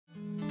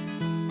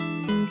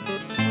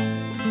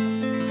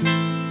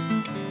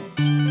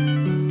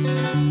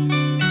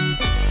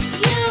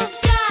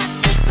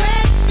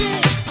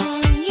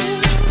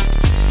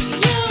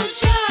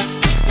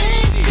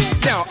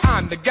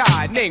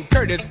named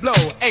Curtis Blow,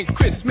 and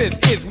Christmas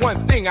is one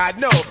thing I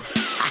know.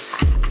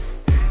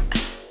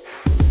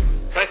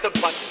 Press the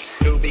button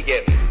to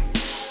begin.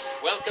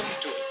 Welcome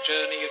to a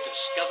journey of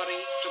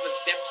discovery to the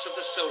depths of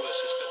the solar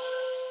system.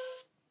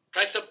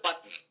 Press the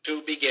button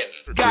to begin.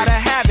 Gotta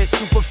have it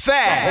super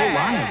fast. A whole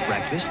line of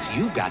breakfasts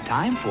you've got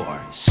time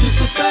for.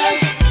 Super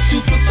fast,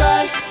 super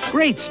fast.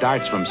 Great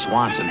Starts from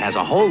Swanson has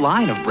a whole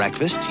line of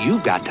breakfasts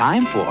you've got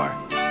time for.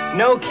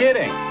 No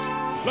kidding.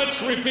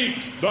 Let's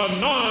repeat the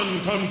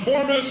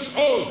non-conformist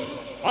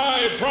oath.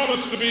 I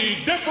promise to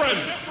be different.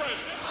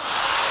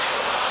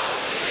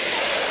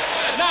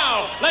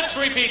 Now, let's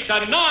repeat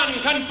the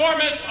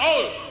non-conformist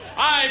oath.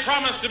 I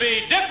promise to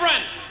be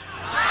different.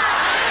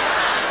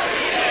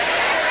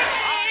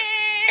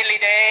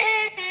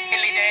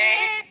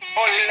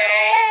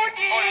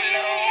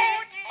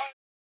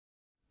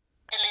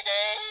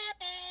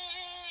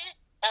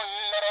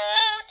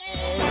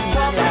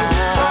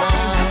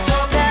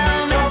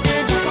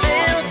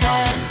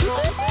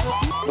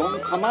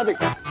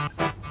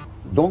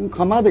鈍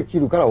化まで切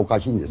るからおか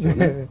しいんですよ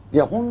ね。い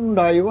や本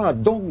来は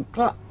鈍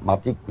化マ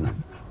ティックなん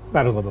です。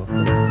なるほど。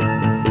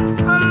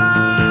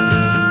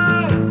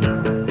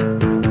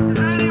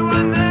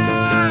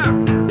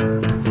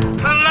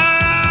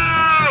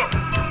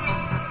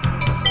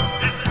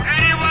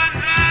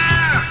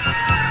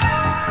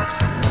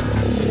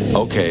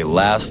Okay,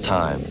 last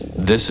time.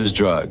 This is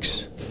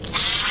drugs.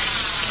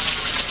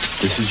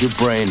 This is your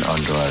brain on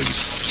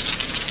drugs.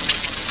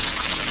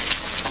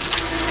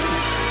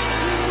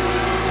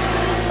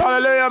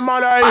 Hallelujah,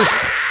 mother.